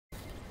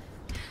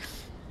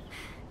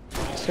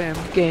Sam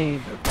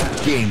gained.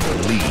 Gained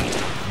the lead.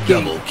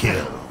 Double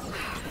kill.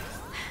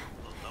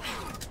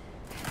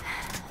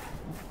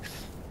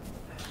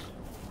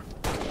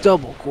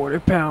 Double quarter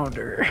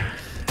pounder.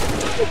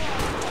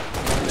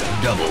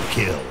 Double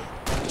kill.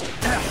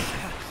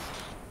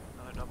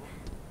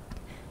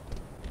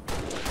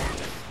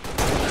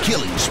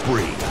 Killing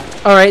spree.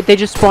 Alright, they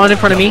just spawned in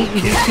front of me.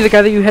 Did you see the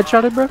guy that you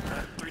headshotted, bro?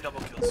 3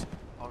 double kills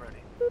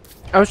already.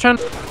 I was trying.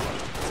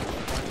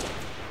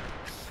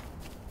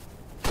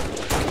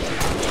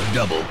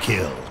 Double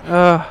kill.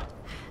 I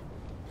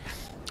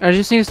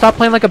just need to stop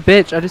playing like a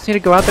bitch. I just need to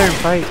go out there and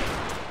fight.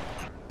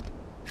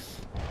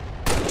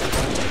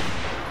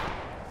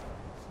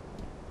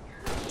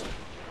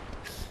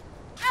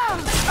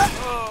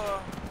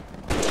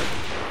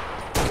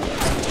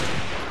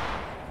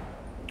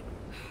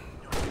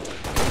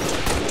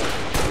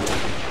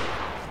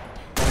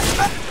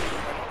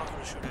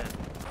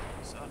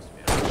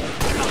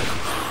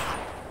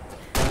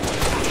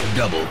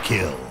 Double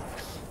kill.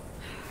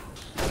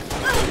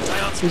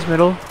 He's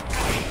middle.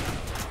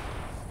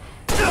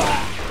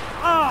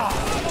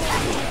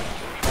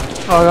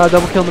 Oh god,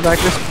 double kill in the back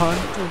of this pond.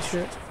 Holy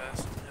shit.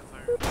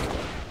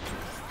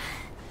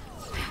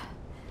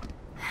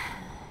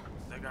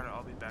 They gotta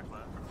all be back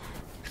left.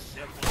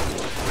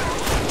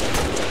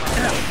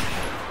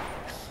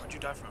 Where'd you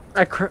die from?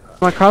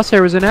 My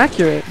crosshair was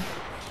inaccurate.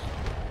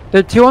 There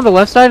are 2 on the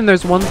left side and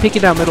there's 1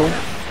 peeking down middle.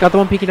 Got the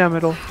 1 peeking down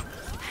middle.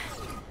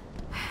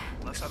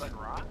 Left side like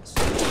rocks?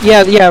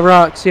 Yeah,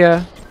 rocks,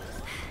 yeah.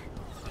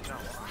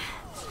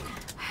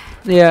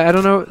 Yeah, I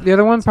don't know. The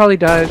other one probably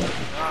died.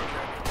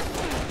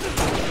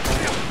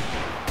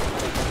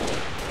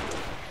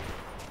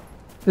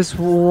 This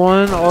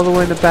one all the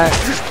way in the back.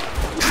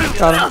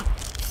 Got him.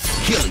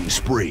 Killing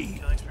spree.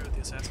 Killing spree with the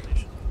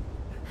assassination.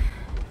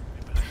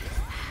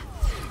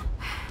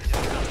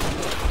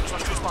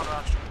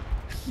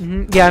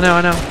 Yeah, I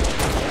know.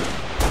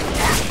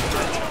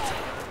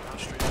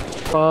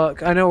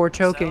 Fuck, I know we're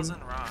choking.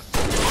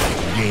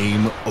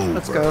 Game over.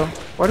 Let's go.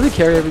 Why do we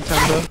carry every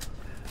time, though?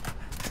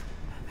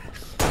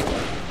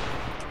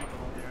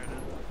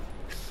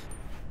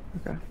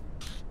 Okay.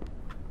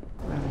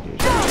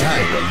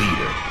 Tie the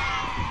leader.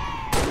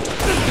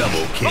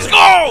 Double kill. Let's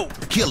go!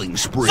 Killing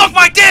spree. Suck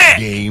my dick!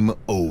 Game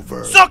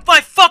over. Suck my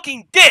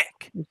fucking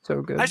dick! It's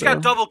so good. I just got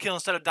a double kill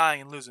instead of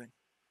dying and losing.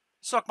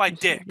 Suck my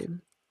dick.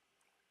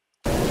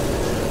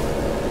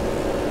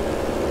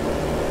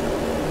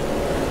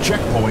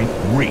 Checkpoint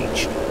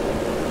reached.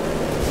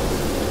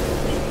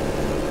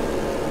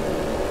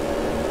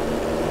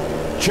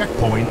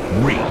 Checkpoint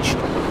reached.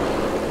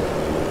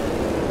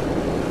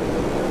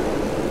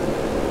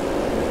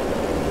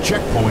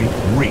 Checkpoint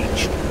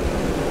reached.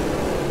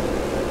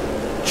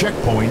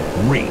 Checkpoint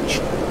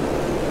reached.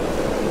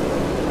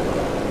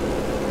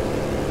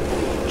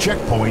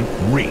 Checkpoint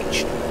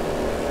reached.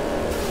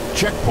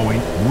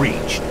 Checkpoint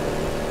reached.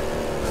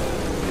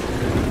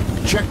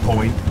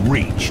 Checkpoint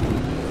reached.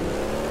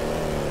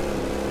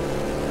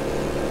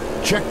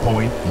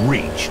 Checkpoint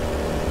reached.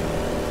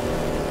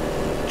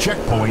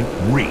 Checkpoint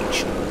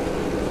reached.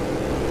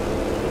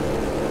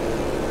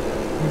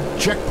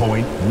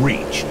 Checkpoint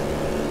reached.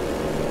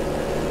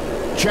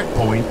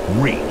 Checkpoint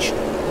reached.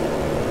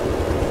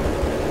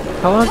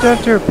 How long do I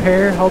have to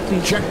repair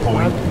healthy?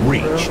 Checkpoint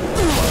reached.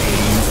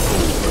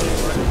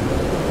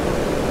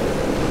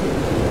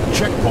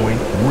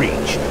 Checkpoint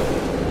reached.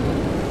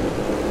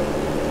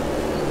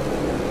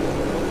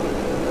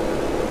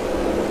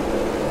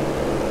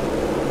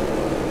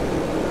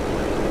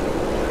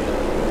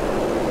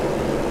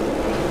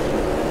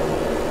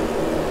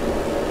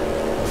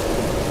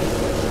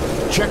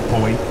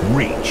 Checkpoint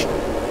reached.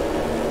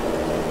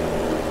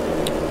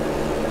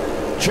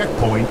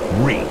 Checkpoint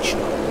reached.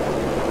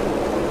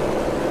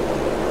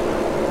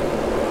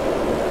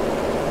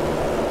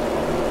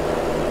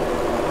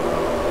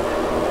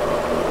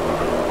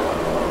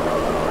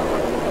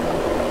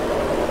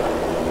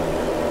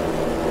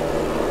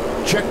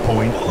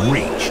 Checkpoint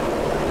reached.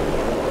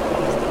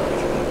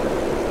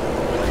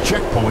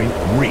 Checkpoint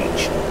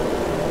reached.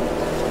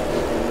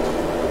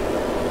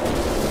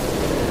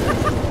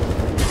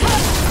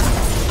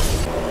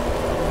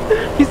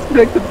 He's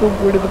back the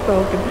billboard of the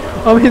Falcon.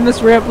 I'm hitting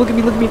this ramp. Look at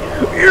me, look at me.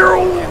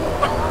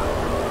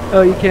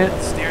 Oh, you can't.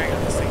 Staring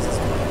at this thing.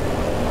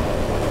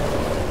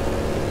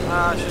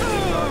 Ah, shit.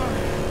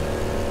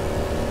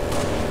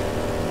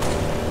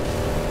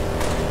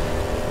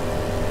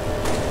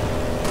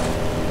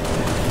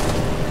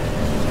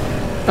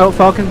 Oh,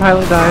 Falcon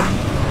pilot died.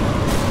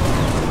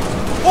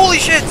 Holy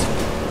shit!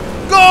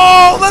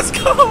 Go! Let's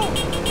go!